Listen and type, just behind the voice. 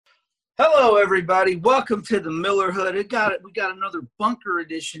Hello, everybody. Welcome to the Miller Hood. We got another bunker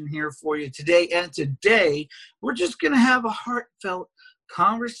edition here for you today. And today, we're just going to have a heartfelt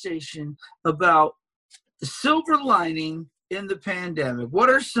conversation about the silver lining in the pandemic. What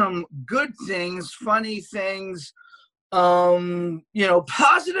are some good things, funny things, positive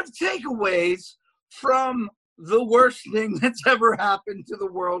takeaways from the worst thing that's ever happened to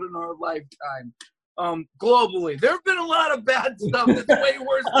the world in our lifetime? Globally, there have been a lot of bad stuff that's way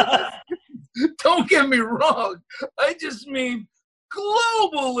worse than this. Don't get me wrong. I just mean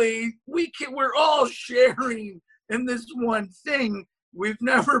globally, we're all sharing in this one thing. We've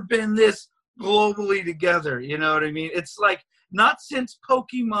never been this globally together. You know what I mean? It's like not since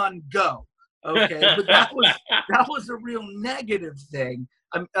Pokemon Go. Okay, but that was a real negative thing.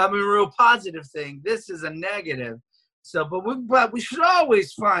 I mean, a real positive thing. This is a negative. So, but we should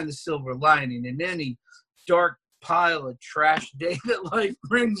always find the silver lining in any dark pile of trash day that life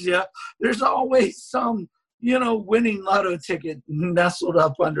brings you. There's always some, winning lotto ticket nestled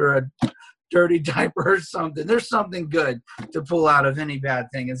up under a dirty diaper or something. There's something good to pull out of any bad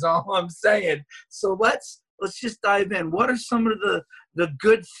thing is all I'm saying. So let's just dive in. What are some of the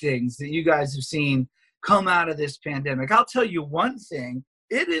good things that you guys have seen come out of this pandemic? I'll tell you one thing.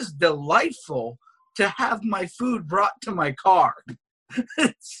 It is delightful to have my food brought to my car.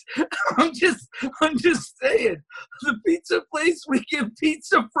 I'm just saying, the pizza place we get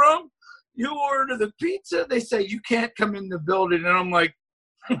pizza from, you order the pizza, they say you can't come in the building, and I'm like,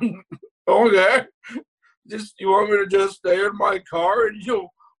 okay, you want me to just stay in my car and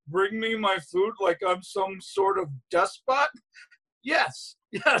you'll bring me my food like I'm some sort of despot? Yes,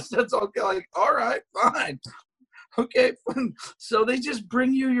 that's okay. Like, all right, fine. Okay, so they just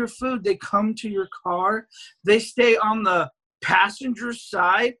bring you your food. They come to your car. They stay on the passenger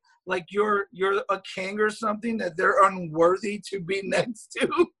side like you're a king or something that they're unworthy to be next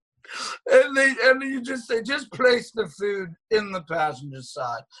to. And you just say, just place the food in the passenger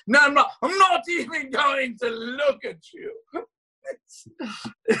side. No, I'm not even going to look at you.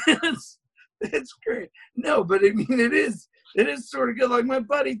 It's great. No, but I mean, it is sort of good. Like my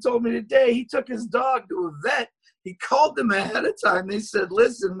buddy told me today, he took his dog to a vet. He called them ahead of time. They said,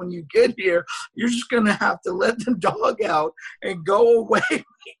 listen, when you get here, you're just going to have to let the dog out and go away.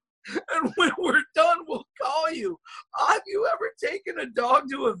 And when we're done, we'll call you. Have you ever taken a dog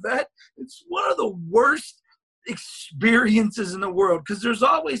to a vet? It's one of the worst experiences in the world because there's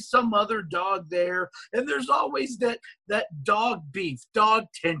always some other dog there. And there's always that dog beef, dog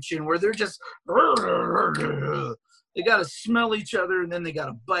tension where they're just, they got to smell each other and then they got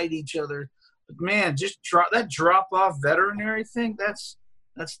to bite each other. Man, just drop off veterinary thing. That's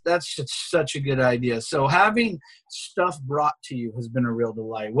such a good idea. So having stuff brought to you has been a real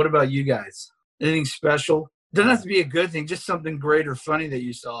delight. What about you guys? Anything special? Doesn't have to be a good thing. Just something great or funny that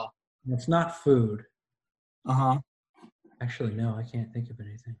you saw. It's not food. Actually, no, I can't think of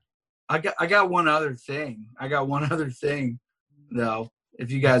anything. I got one other thing. Though.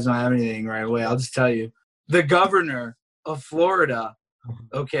 If you guys don't have anything right away, I'll just tell you. The governor of Florida.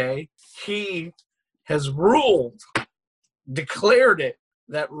 Okay, he has declared it,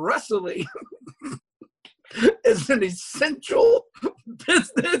 that wrestling is an essential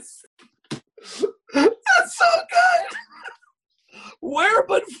business. That's so good. Where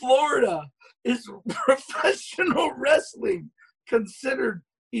but Florida is professional wrestling considered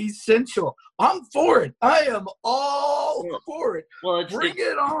essential? I'm for it. I am all for it. Well, Bring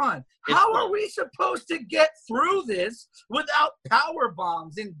it on. How are we supposed to get through this without power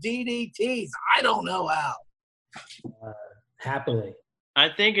bombs and DDTs? I don't know how. Happily. I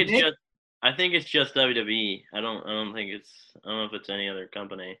think it's just WWE. I don't know if it's any other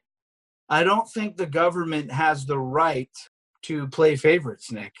company. I don't think the government has the right to play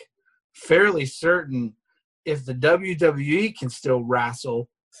favorites, Nick. Fairly certain if the WWE can still wrestle,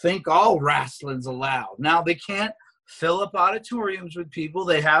 think all wrestling's allowed. Now, they can't fill up auditoriums with people.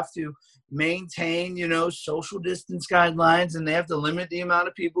 They have to maintain, social distance guidelines, and they have to limit the amount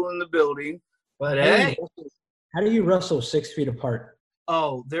of people in the building. But hey. How do you wrestle 6 feet apart?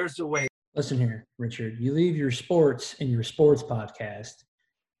 Oh, there's a way. Listen here, Richard. You leave your sports in your sports podcast.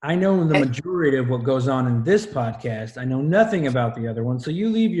 I know the majority of what goes on in this podcast. I know nothing about the other one. So you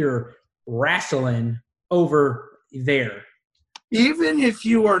leave your wrestling over there. Even if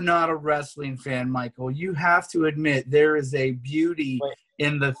you are not a wrestling fan, Michael, you have to admit there is a beauty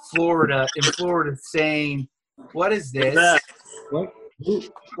in Florida saying, what is this?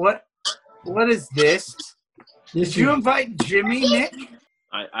 What is this? Did you invite Jimmy, Nick?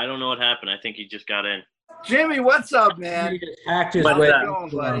 I don't know what happened. I think he just got in. Jimmy, what's up, man? Hacked his way on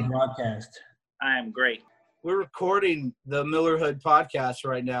broadcast. I am great. We're recording the Miller Hood podcast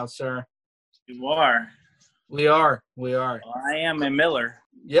right now, sir. You are. We are. Well, I am a Miller.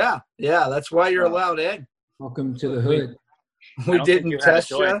 Yeah. That's why you're allowed in. Welcome to the hood. We don't think didn't you had a test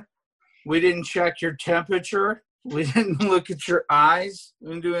choice. you. We didn't check your temperature. We didn't look at your eyes. We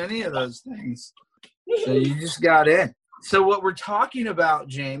didn't do any of those things. So you just got in. So what we're talking about,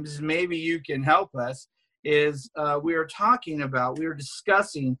 James, maybe you can help us, is we are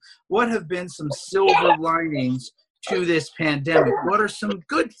discussing what have been some silver linings to this pandemic. What are some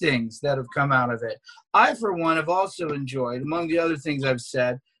good things that have come out of it? I, for one, have also enjoyed, among the other things I've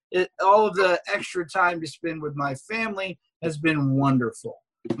said, all of the extra time to spend with my family has been wonderful.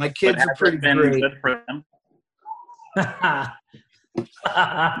 My kids are pretty great. Good for them.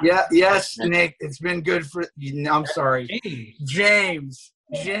 Yeah, yes, Nick, it's been good for I'm sorry. James.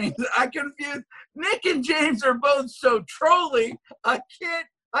 I confused. Nick and James are both so trolly. I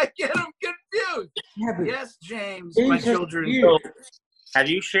get them confused. Yeah, but Yes, James, James my has children. beard. Have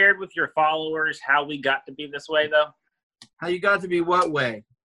you shared with your followers how we got to be this way, though? How you got to be what way?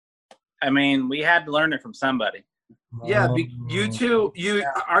 I mean, we had to learn it from somebody. Yeah, you two.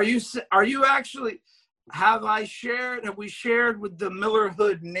 Are you actually? Have we shared with the Miller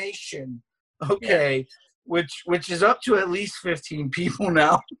Hood Nation? Okay, which is up to at least 15 people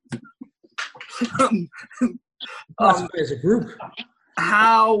now. As a group.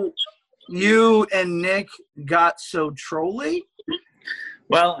 How you and Nick got so trolly?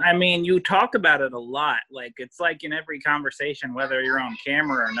 Well, I mean, you talk about it a lot. Like, it's like in every conversation, whether you're on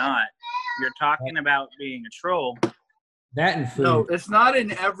camera or not, you're talking about being a troll. That and food. No, it's not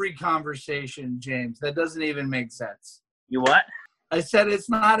in every conversation, James. That doesn't even make sense. You what? I said it's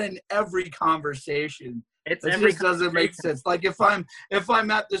not in every conversation. It's It every just doesn't make sense. Like if I'm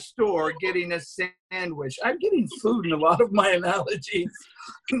at the store getting a sandwich, I'm getting food in a lot of my analogies.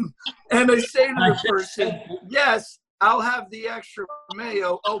 And I say to the person, yes, I'll have the extra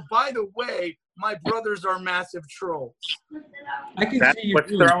mayo. Oh, by the way, my brothers are massive trolls. I can That's see you what's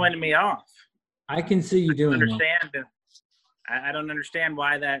doing throwing me off. I can see you doing that. I don't understand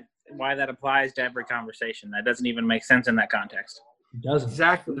why that applies to every conversation. That doesn't even make sense in that context. It doesn't.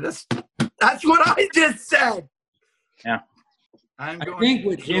 Exactly. That's what I just said. Yeah. I think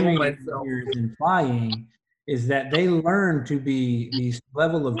what Jimmy here is implying is that they learn to be the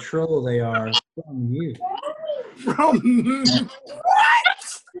level of troll they are from you. From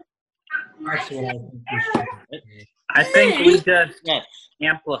That's what I think we should do. I think we just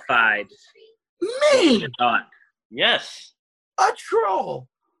amplified me, the thought. Yes. a troll.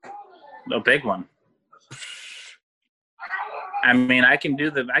 A big one. I mean, I can do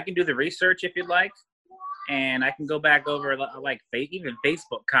the research if you'd like, and I can go back over even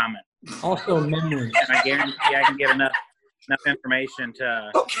Facebook comment. Also memory. And I guarantee I can get enough information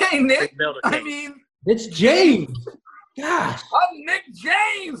to Okay, Nick. build a I case. mean, It's James. Gosh. I'm Nick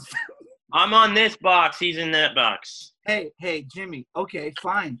James. I'm on this box. He's in that box. Hey, Jimmy. Okay,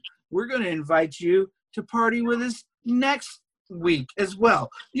 fine. We're going to invite you to party with us next week as well.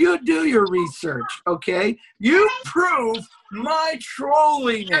 You do your research, okay? You prove my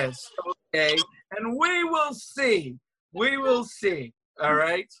trolliness, okay? And we will see. All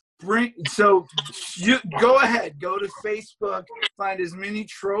right? You go ahead. Go to Facebook. Find as many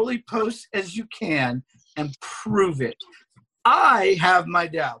trolley posts as you can and prove it. I have my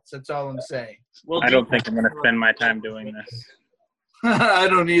doubts. That's all I'm saying. Well, I don't think I'm going to spend my time doing this. I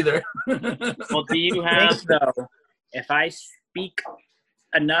don't either. Well, do you I have? think, though, if I speak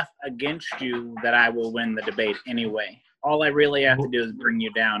enough against you, that I will win the debate anyway. All I really have to do is bring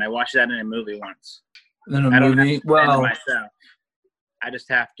you down. I watched that in a movie once. In a I don't have movie? to defend Well, myself. I just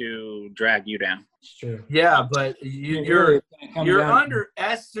have to drag you down. It's true. yeah, but you're It's gonna come down-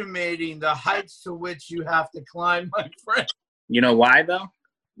 underestimating the heights to which you have to climb, my friend. You know why, though?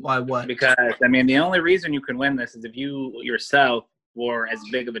 Why, what? Because, I mean, the only reason you can win this is if you yourself were as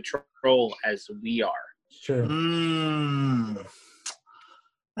big of a troll as we are. It's true.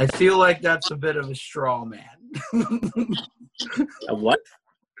 I feel like that's a bit of a straw man. A what?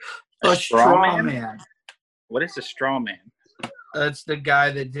 A straw man. What is a straw man? That's the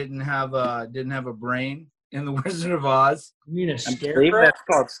guy that didn't have a brain in the Wizard of Oz. You mean a I believe scarecrow? that's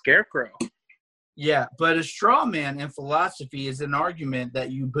called scarecrow. Yeah, but a straw man in philosophy is an argument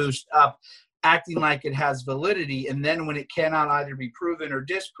that you boost up, acting like it has validity, and then when it cannot either be proven or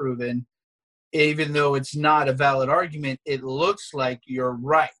disproven, even though it's not a valid argument, it looks like you're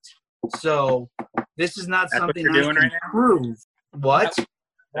right. So this is not That's what something you're I doing can right now? prove. What?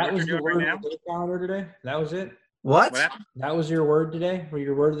 That was you're your doing word right of the day calendar today? That was it? What? What happened? That was your word today? Or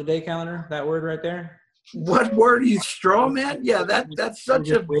your word of the day calendar? That word right there? What word are you, straw man? Yeah, that's such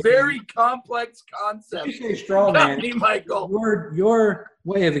a very complex concept. You say straw man. Not me, Michael. Your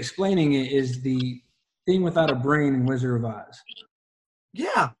way of explaining it is the thing without a brain in Wizard of Oz.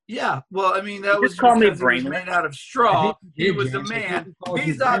 Yeah. Well, I mean, that You was just call me because he was brainless. made out of straw. He He did, was a James. I think man. he called He's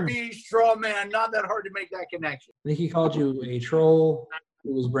you not brainless. being straw man. Not that hard to make that connection. I think he called you a troll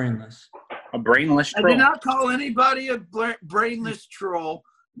who was brainless. A brainless I troll. did not call anybody a brainless troll.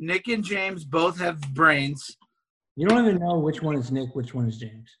 Nick and James both have brains. You don't even know which one is Nick, which one is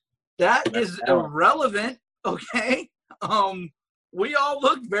James. That is irrelevant, okay? We all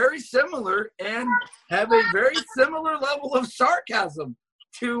look very similar and have a very similar level of sarcasm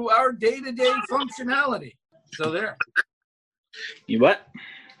to our day-to-day functionality. So there. You what?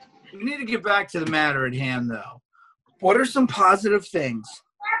 We need to get back to the matter at hand, though. What are some positive things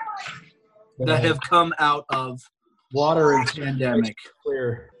that have come out of Water in pandemic?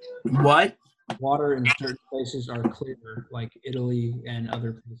 clear. What? Water in certain places are clear, like Italy and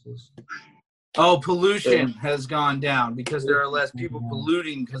other places. Oh, pollution has gone down because there are less people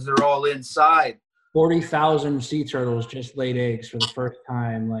polluting because they're all inside. 40,000 sea turtles just laid eggs for the first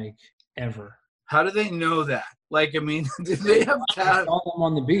time, like, ever. How do they know that? Like, I mean, do they have I saw them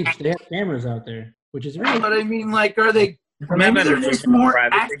on the beach. They have cameras out there, which is really. But I mean, like, are they? From Maybe that they're invasion just of more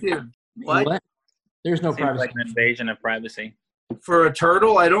privacy. active. What? There's no Seems privacy. like an invasion of privacy. For a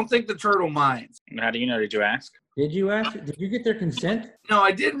turtle? I don't think the turtle minds. How do you know? Did you ask? Did you ask? Did you get their consent? No,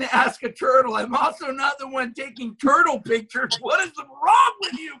 I didn't ask a turtle. I'm also not the one taking turtle pictures. What is wrong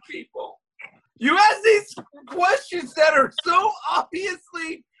with you people? You ask these questions that are so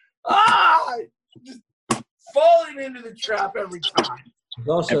obviously just falling into the trap every time. There's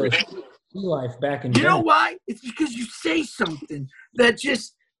also sea life back in. You know Venice. why? It's because you say something that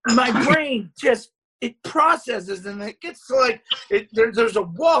just my brain just it processes and it gets like there's a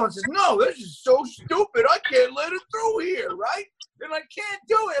wall and says, no, this is so stupid. I can't let it through here, right? And I can't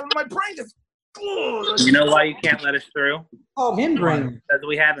do it. And my brain just. You know why you can't let us through? Oh, him brain. Because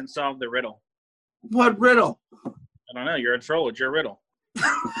we haven't solved the riddle. What riddle? I don't know. You're a troll. It's your riddle.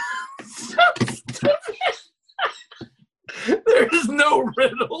 So stupid. There's no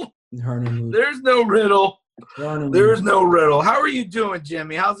riddle. There's no riddle. There's no riddle. How are you doing,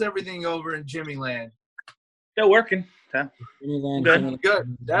 Jimmy? How's everything over in Jimmy Land? Still working. Good.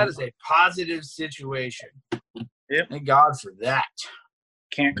 That is a positive situation. Yep. Thank God for that.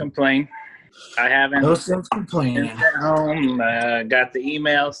 Can't complain. I haven't. No sense complaining. At home. Got the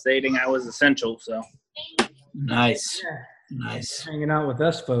email stating I was essential. So nice. Nice. Hanging out with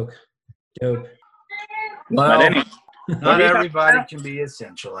us, folk. Dope. Well, not everybody can be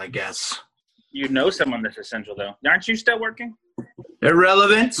essential, I guess. You know someone that's essential, though. Aren't you still working?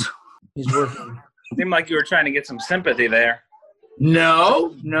 Irrelevant. He's working. Seemed like you were trying to get some sympathy there.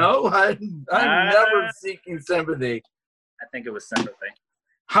 No. I'm never seeking sympathy. I think it was sympathy.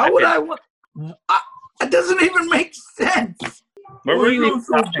 How would I want? It doesn't even make sense. What were you even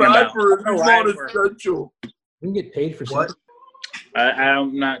talking about? Essential. You can get paid for What? something.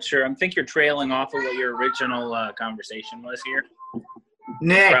 I'm not sure. I think you're trailing off of what your original conversation was here.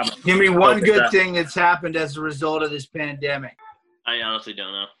 Nick, Probably. give me one Focus good up. thing that's happened as a result of this pandemic. I honestly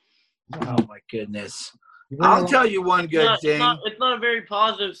don't know. Oh, my goodness. I'll tell you one good thing. It's not a very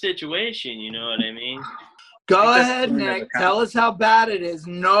positive situation, you know what I mean? Go Because ahead, we're in Nick. the Tell us how bad it is.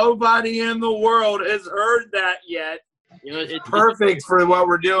 Nobody in the world has heard that yet. You know, it's Perfect for what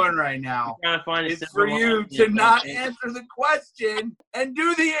we're doing right now. trying to find a It's silver for you lining, to know not what I mean? answer the question and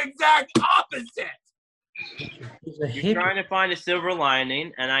do the exact opposite. He's a You're hippie. trying to find a silver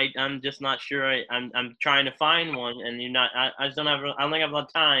lining, and I'm just not sure. I'm trying to find one, and you're not. I just don't have. I don't think I have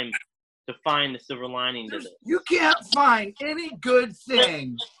enough time to find the silver lining to this. You can't find any good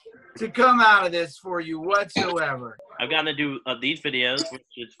thing to come out of this for you whatsoever. I've gotten to do these videos, which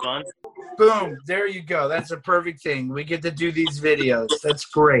is fun. Boom. There you go. That's a perfect thing. We get to do these videos. That's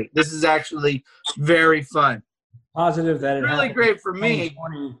great. This is actually very fun. Positive that it Really happened great for in me.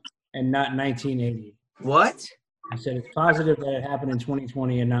 2020 and not 1980. What? I said it's positive that it happened in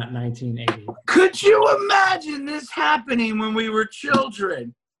 2020 and not 1980. Could you imagine this happening when we were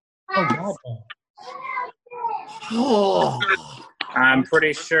children? Oh, God. Oh. I'm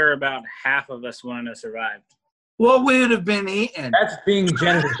pretty sure about half of us wouldn't have survived. What we would have been eating? That's being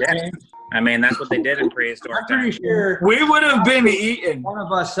generous, James. I mean, that's what they did in prehistoric I'm pretty times. sure We would have been eaten. one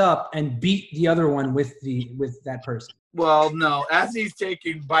of us up and beat the other one with that person. Well, no, as he's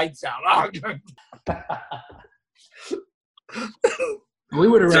taking bites out. We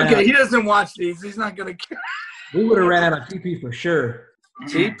would have It's ran okay. out. He doesn't watch these. He's not going to care. We would have ran out of TP for sure.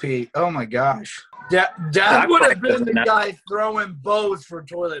 TP. Oh, my gosh. Dad would have been the guy throwing bows for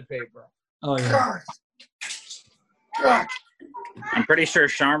toilet paper. Oh yeah. God, Fuck. I'm pretty sure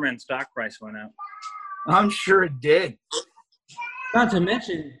Charmin's stock price went up. I'm sure it did. Not to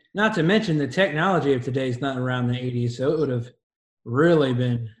mention the technology of today is not around the 80s, so it would have really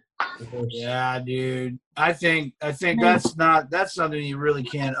been worse. Yeah, dude. I think that's something you really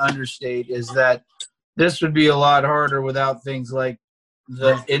can't understate, is that this would be a lot harder without things like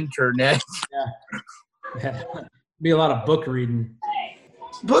the internet. Yeah. Be a lot of book reading.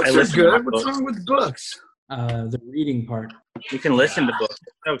 Books I are listen to good. books. What's wrong with books? The reading part. You can listen to books.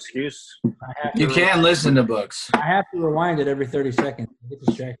 No excuse. You can listen to books. I have to rewind it every 30 seconds. I get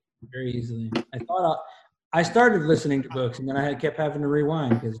distracted very easily. I started listening to books, and then I kept having to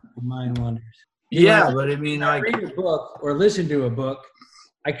rewind because my mind wanders. Yeah, but I mean, When I like, read a book or listen to a book,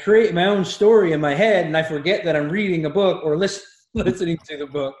 I create my own story in my head, and I forget that I'm reading a book or listening to the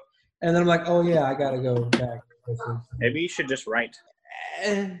book. And then I'm like, oh, yeah, I got to go back. Maybe you should just write.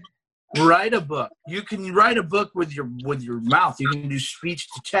 write a book. You can write a book with your mouth. You can do speech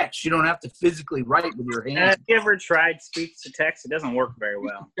to text. You don't have to physically write with your hands. Have you ever tried speech to text? It doesn't work very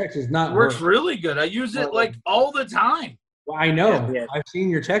well. Text is not It works work. really good. I use it like all the time. Well, I know. Yeah. I've seen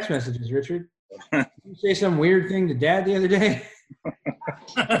your text messages, Richard. Did you say some weird thing to Dad the other day?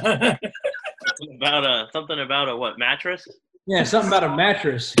 Something about a what, mattress? Yeah, something about a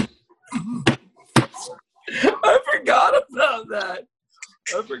mattress. I forgot about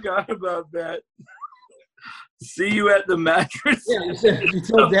that. See you at the mattress. Yeah, you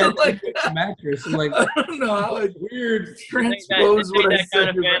told Dad Like to fix the mattress. I'm like, I don't know how it's weird. Ain't transpose what I that said.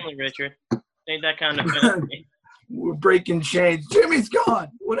 kind of family, Richard. Ain't that kind of family. We're breaking chains. Jimmy's gone.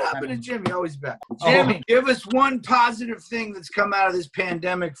 What happened to Jimmy? Oh, he's back. Jimmy, give us one positive thing that's come out of this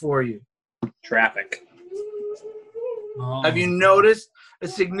pandemic for you. Traffic. Oh. Have you noticed a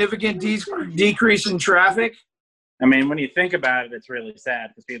significant decrease in traffic? I mean, when you think about it, it's really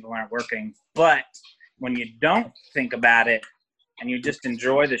sad because people aren't working. But when you don't think about it and you just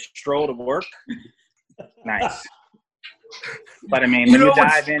enjoy the stroll to work, nice. But I mean, when you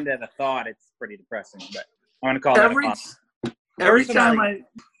dive into the thought, it's pretty depressing. But I'm going to call that every time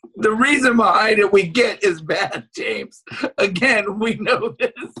the reason behind it we get is bad, James. Again, we know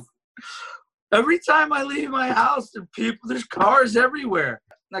this. Every time I leave my house, there's cars everywhere.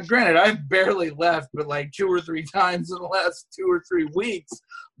 Now, granted, I've barely left, but like 2 or 3 times in the last 2 or 3 weeks.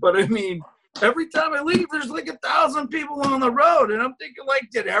 But I mean, every time I leave, there's like 1,000 people on the road, and I'm thinking, like,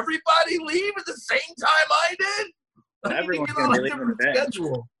 did everybody leave at the same time I did? Everyone's on a leaving different today.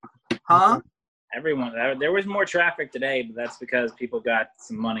 schedule, huh? Everyone. There was more traffic today, but that's because people got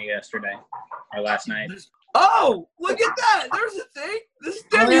some money yesterday or last night. Oh, look at that! There's a thing. The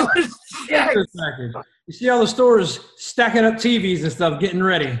stimulus check. You see all the stores stacking up TVs and stuff, getting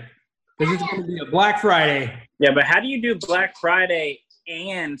ready. Because it's going to be a Black Friday. Yeah, but how do you do Black Friday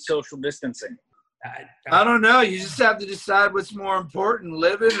and social distancing? I don't know. You just have to decide what's more important: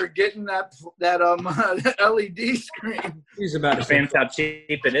 living or getting that LED screen. He's about to say. Depends how cheap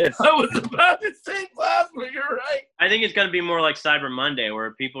it is. I was about to say plasma. You're right. I think it's going to be more like Cyber Monday,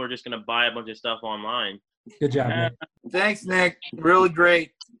 where people are just going to buy a bunch of stuff online. Good job, man. Thanks, Nick. Really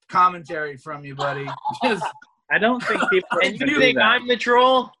great commentary from you, buddy. I don't think people. And you think I'm the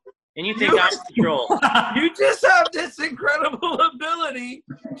troll? And you think I'm the troll? You just have this incredible ability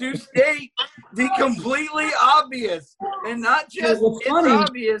to state the completely obvious, and not just Well, it's funny.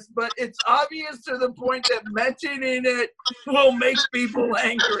 obvious, but it's obvious to the point that mentioning it will make people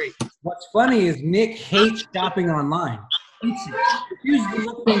angry. What's funny is Nick hates shopping online. He refuses to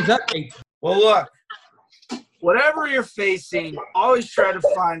look things up. Well, look, whatever you're facing, always try to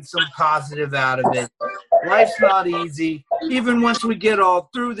find some positive out of it. Life's not easy. Even once we get all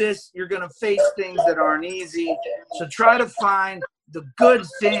through this, you're going to face things that aren't easy. So try to find the good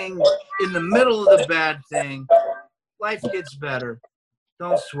thing in the middle of the bad thing. Life gets better.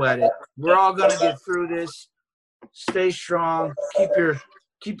 Don't sweat it. We're all going to get through this. Stay strong. Keep your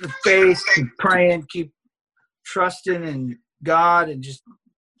faith. Keep praying. Keep trusting in God. And just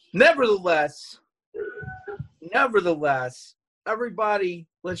nevertheless, everybody,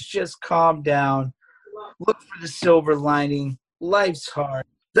 let's just calm down. Look for the silver lining. Life's hard.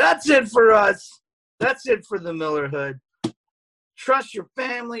 That's it for us. That's it for the Millerhood. Trust your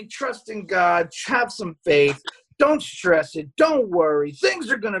family. Trust in God. Have some faith. Don't stress it. Don't worry.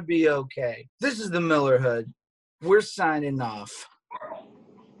 Things are going to be okay. This is the Millerhood. We're signing off.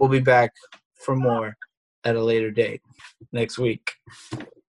 We'll be back for more at a later date next week.